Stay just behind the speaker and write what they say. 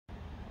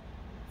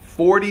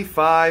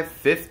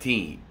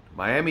45-15.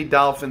 Miami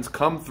Dolphins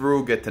come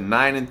through, get to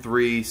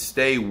 9-3,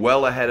 stay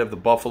well ahead of the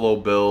Buffalo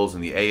Bills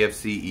in the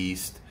AFC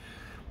East.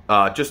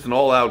 Just an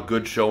all-out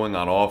good showing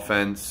on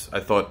offense.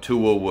 I thought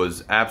Tua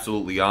was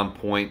absolutely on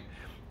point.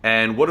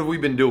 And what have we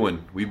been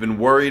doing? We've been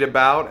worried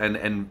about,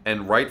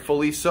 and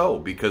rightfully so,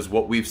 because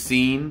what we've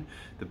seen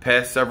the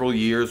past several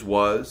years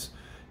was,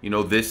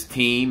 this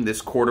team,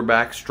 this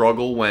quarterback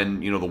struggle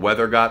when, the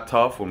weather got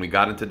tough, when we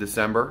got into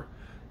December.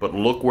 But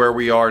look where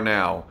we are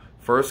now.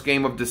 First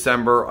game of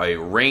December, a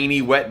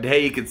rainy, wet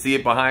day. You can see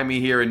it behind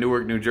me here in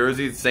Newark, New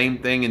Jersey. Same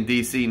thing in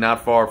D.C.,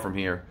 not far from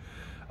here.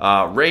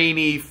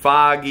 Rainy,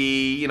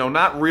 foggy,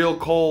 not real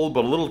cold,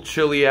 but a little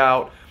chilly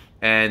out.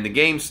 And the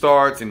game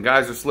starts, and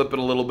guys are slipping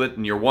a little bit,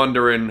 and you're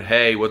wondering,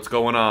 hey, what's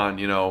going on?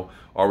 How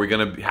are we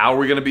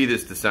gonna be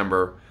this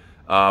December?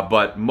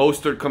 But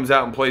Mostert comes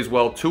out and plays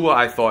well. Tua,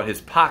 I thought his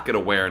pocket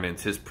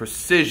awareness, his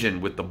precision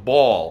with the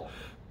ball,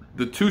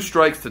 the 2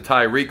 strikes to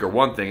Tyreek are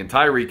one thing, and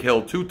Tyreek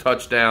Hill 2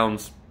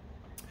 touchdowns,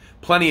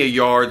 plenty of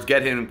yards,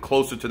 get him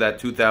closer to that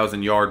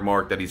 2,000-yard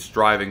mark that he's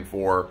striving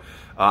for.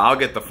 I'll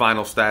get the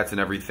final stats and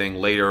everything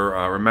later.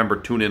 Remember,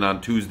 tune in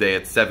on Tuesday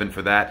at 7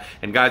 for that.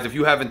 And guys, if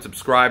you haven't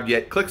subscribed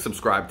yet, click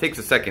subscribe. Takes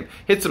a second.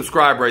 Hit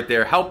subscribe right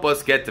there. Help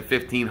us get to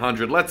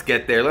 1,500. Let's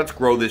get there. Let's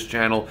grow this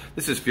channel.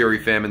 This is Fury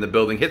Fam in the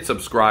building. Hit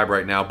subscribe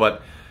right now.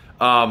 But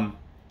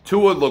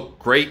Tua looked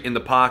great in the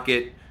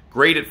pocket.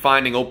 Great at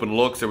finding open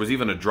looks. There was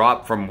even a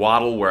drop from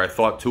Waddle where I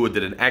thought Tua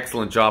did an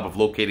excellent job of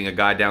locating a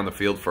guy down the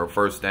field for a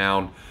first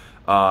down.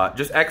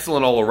 Just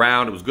excellent all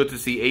around. It was good to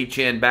see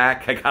Achane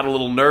back. I got a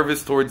little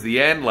nervous towards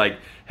the end, like,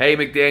 hey,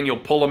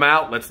 McDaniel, pull him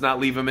out. Let's not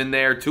leave him in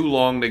there too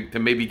long to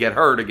maybe get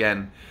hurt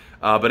again.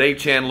 But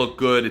Achane looked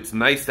good. It's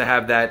nice to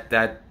have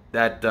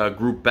that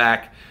group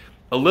back.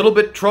 A little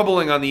bit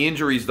troubling on the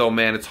injuries, though,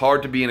 man. It's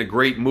hard to be in a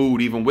great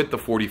mood, even with the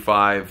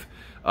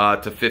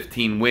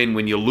 45-15 win.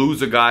 When you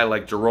lose a guy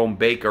like Jerome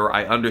Baker,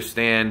 I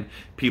understand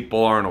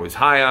people aren't always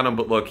high on him,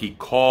 but look, he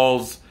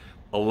calls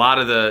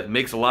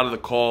makes a lot of the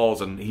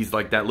calls, and he's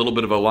like that little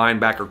bit of a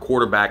linebacker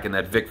quarterback in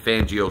that Vic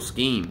Fangio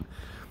scheme.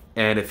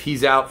 And if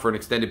he's out for an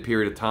extended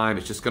period of time,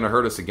 it's just going to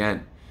hurt us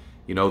again.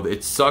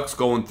 It sucks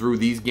going through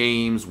these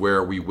games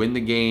where we win the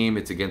game,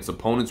 it's against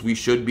opponents we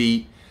should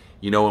beat,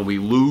 and we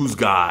lose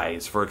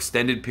guys for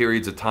extended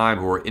periods of time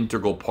who are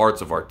integral parts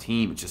of our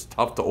team. It's just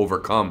tough to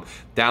overcome.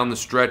 Down the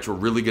stretch, we're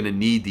really going to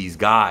need these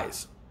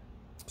guys.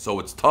 So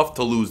it's tough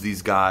to lose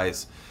these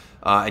guys,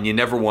 and you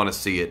never want to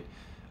see it.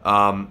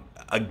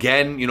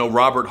 Again,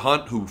 Robert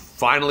Hunt, who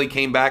finally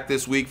came back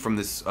this week from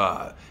this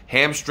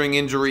hamstring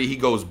injury, he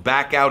goes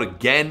back out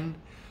again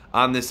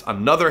on this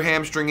another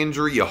hamstring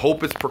injury. You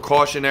hope it's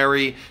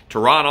precautionary.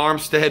 Teron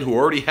Armstead, who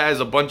already has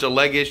a bunch of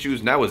leg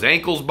issues, now his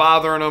ankle's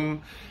bothering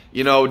him.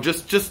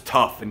 Just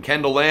tough. And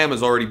Kendall Lamb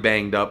is already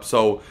banged up.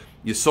 So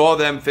you saw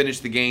them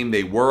finish the game.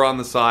 They were on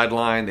the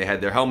sideline. They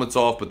had their helmets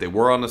off, but they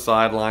were on the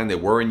sideline. They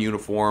were in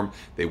uniform.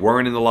 They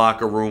weren't in the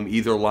locker room,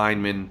 either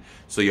lineman.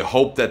 So you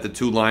hope that the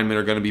 2 linemen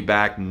are going to be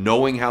back.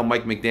 Knowing how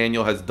Mike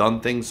McDaniel has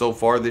done things so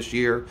far this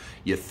year,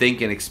 you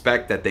think and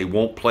expect that they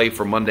won't play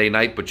for Monday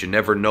night, but you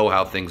never know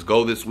how things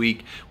go this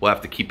week. We'll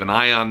have to keep an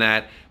eye on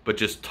that. But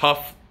just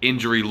tough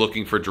injury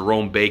looking for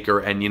Jerome Baker.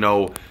 And,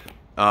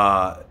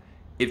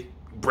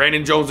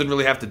 Brandon Jones didn't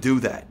really have to do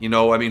that.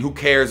 Who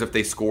cares if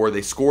they score?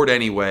 They scored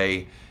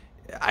anyway.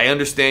 I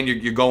understand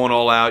you're going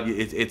all out.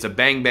 It's a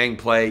bang-bang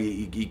play.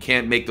 You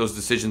can't make those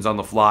decisions on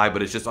the fly,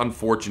 but it's just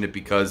unfortunate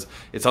because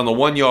it's on the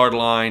 1-yard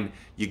line.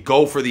 You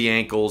go for the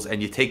ankles,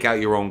 and you take out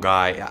your own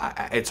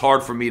guy. It's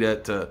hard for me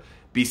to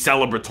be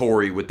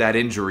celebratory with that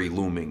injury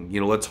looming.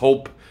 Let's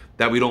hope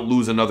that we don't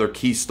lose another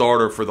key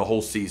starter for the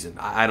whole season.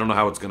 I don't know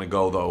how it's going to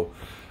go, though.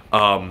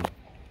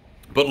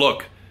 But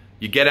look,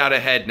 you get out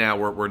ahead now.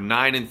 We're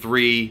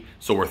 9-3,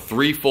 so we're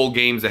 3 full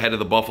games ahead of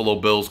the Buffalo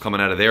Bills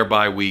coming out of their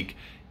bye week.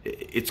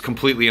 It's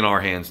completely in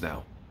our hands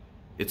now.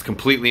 It's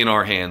completely in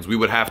our hands. We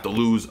would have to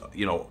lose,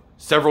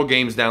 several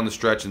games down the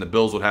stretch, and the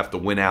Bills would have to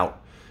win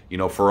out,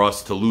 for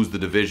us to lose the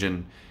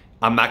division.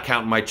 I'm not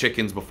counting my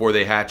chickens before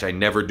they hatch. I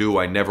never do.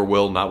 I never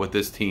will. Not with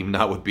this team.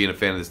 Not with being a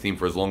fan of this team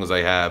for as long as I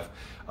have.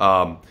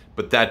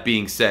 But that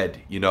being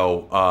said,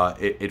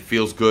 it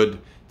feels good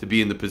to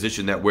be in the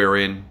position that we're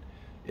in.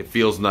 It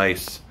feels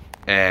nice,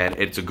 and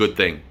it's a good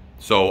thing.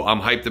 So I'm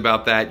hyped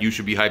about that. You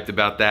should be hyped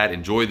about that.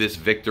 Enjoy this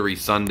Victory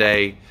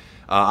Sunday.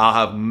 I'll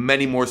have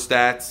many more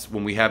stats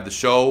when we have the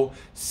show.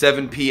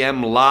 7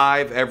 p.m.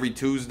 live every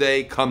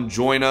Tuesday. Come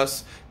join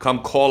us.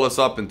 Come call us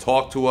up and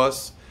talk to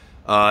us.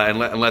 And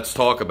let's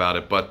talk about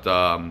it. But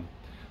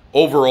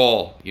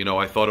overall,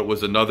 I thought it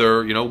was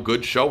another,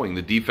 good showing.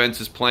 The defense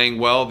is playing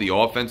well. The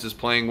offense is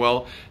playing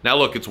well. Now,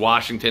 look, it's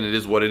Washington. It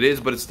is what it is.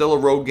 But it's still a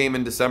road game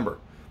in December.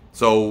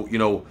 So,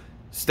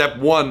 step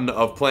 1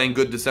 of playing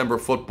good December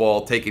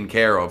football taken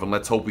care of. And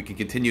let's hope we can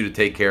continue to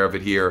take care of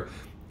it here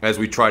as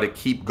we try to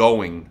keep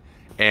going.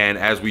 And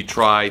as we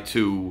try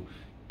to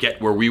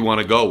get where we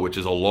want to go, which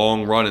is a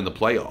long run in the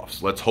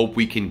playoffs. Let's hope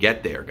we can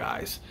get there,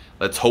 guys.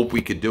 Let's hope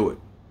we could do it.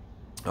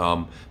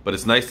 But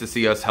it's nice to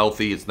see us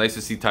healthy. It's nice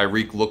to see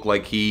Tyreek look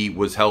like he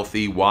was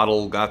healthy.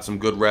 Waddle got some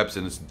good reps,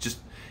 and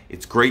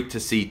it's great to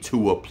see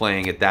Tua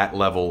playing at that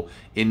level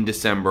in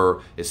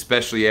December,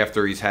 especially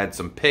after he's had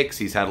some picks.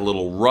 He's had a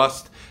little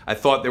rust. I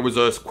thought there was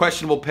a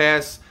questionable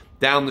pass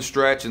down the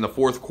stretch in the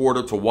fourth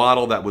quarter to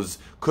Waddle that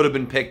could have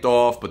been picked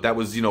off, but that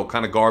was,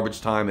 kind of garbage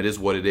time. It is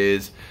what it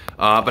is.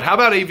 But how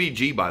about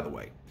AVG, by the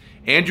way?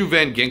 Andrew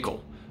Van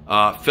Ginkel,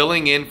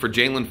 filling in for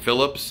Jalen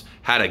Phillips,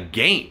 had a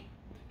game.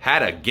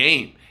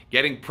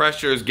 Getting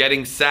pressures,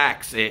 getting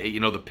sacks,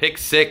 the pick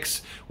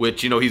six,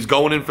 which, he's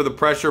going in for the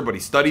pressure, but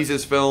he studies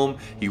his film.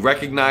 He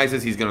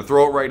recognizes he's going to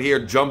throw it right here,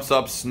 jumps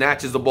up,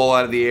 snatches the ball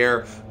out of the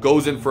air,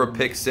 goes in for a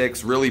pick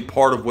six, really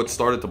part of what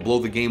started to blow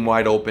the game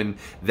wide open.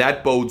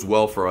 That bodes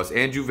well for us.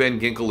 Andrew Van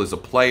Ginkel is a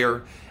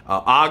player.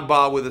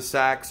 Agba with a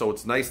sack, so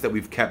it's nice that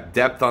we've kept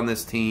depth on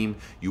this team.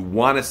 You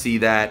want to see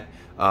that.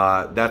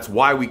 That's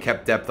why we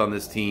kept depth on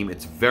this team.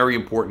 It's very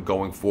important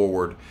going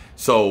forward.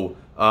 So,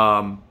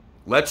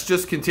 let's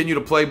just continue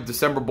to play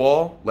December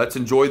ball. Let's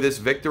enjoy this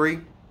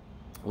victory.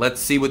 Let's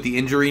see what the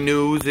injury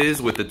news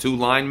is with the two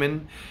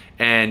linemen.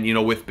 And,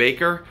 with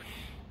Baker,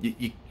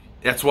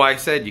 that's why I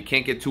said you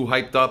can't get too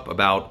hyped up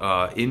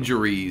about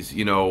injuries,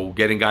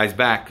 getting guys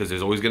back, because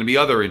there's always going to be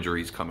other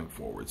injuries coming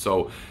forward.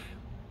 So,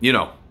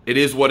 it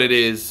is what it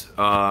is.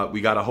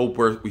 We got to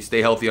hope we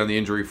stay healthy on the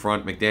injury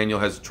front. McDaniel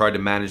has tried to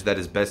manage that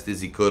as best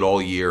as he could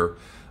all year.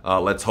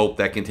 Let's hope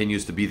that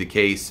continues to be the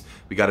case.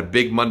 We got a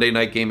big Monday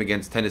night game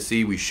against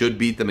Tennessee. We should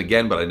beat them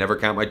again, but I never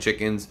count my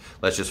chickens.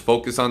 Let's just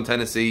focus on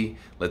Tennessee.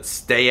 Let's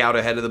stay out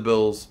ahead of the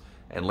Bills,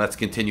 and let's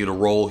continue to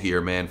roll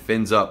here, man.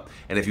 Fins up.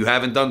 And if you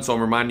haven't done so,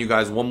 I'm reminding you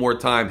guys one more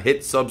time,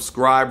 hit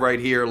subscribe right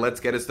here. Let's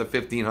get us to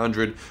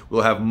 1,500.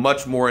 We'll have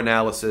much more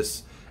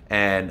analysis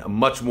and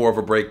much more of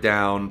a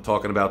breakdown,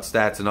 talking about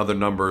stats and other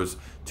numbers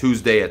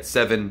Tuesday at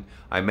 7.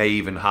 I may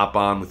even hop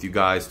on with you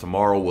guys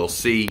tomorrow. We'll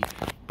see.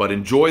 But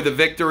enjoy the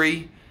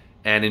victory.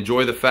 And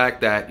enjoy the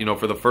fact that,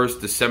 for the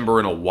first December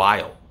in a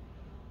while,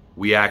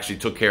 we actually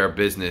took care of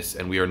business,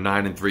 and we are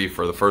 9-3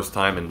 for the first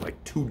time in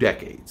like 2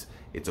 decades.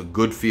 It's a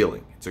good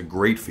feeling. It's a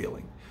great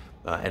feeling.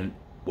 And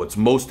what's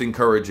most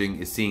encouraging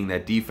is seeing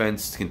that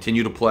defense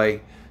continue to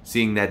play,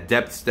 seeing that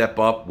depth step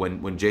up when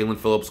Jalen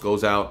Phillips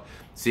goes out,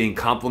 seeing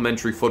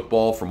complementary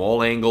football from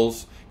all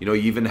angles. You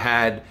even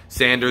had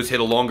Sanders hit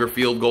a longer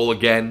field goal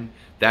again.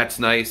 That's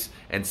nice.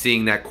 And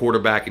seeing that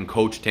quarterback and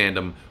coach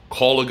tandem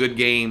call a good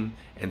game,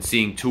 and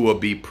seeing Tua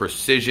be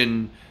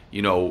precision,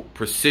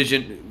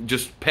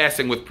 just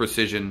passing with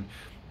precision,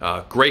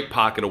 great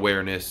pocket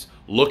awareness,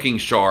 looking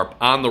sharp,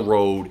 on the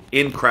road,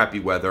 in crappy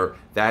weather.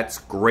 That's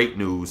great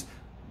news.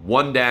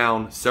 1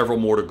 down, several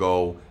more to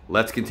go.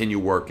 Let's continue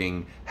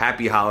working.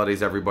 Happy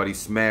holidays, everybody.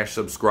 Smash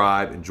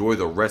subscribe. Enjoy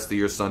the rest of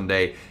your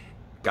Sunday.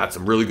 Got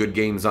some really good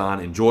games on.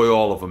 Enjoy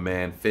all of them,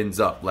 man. Fins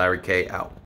up. Larry K. out.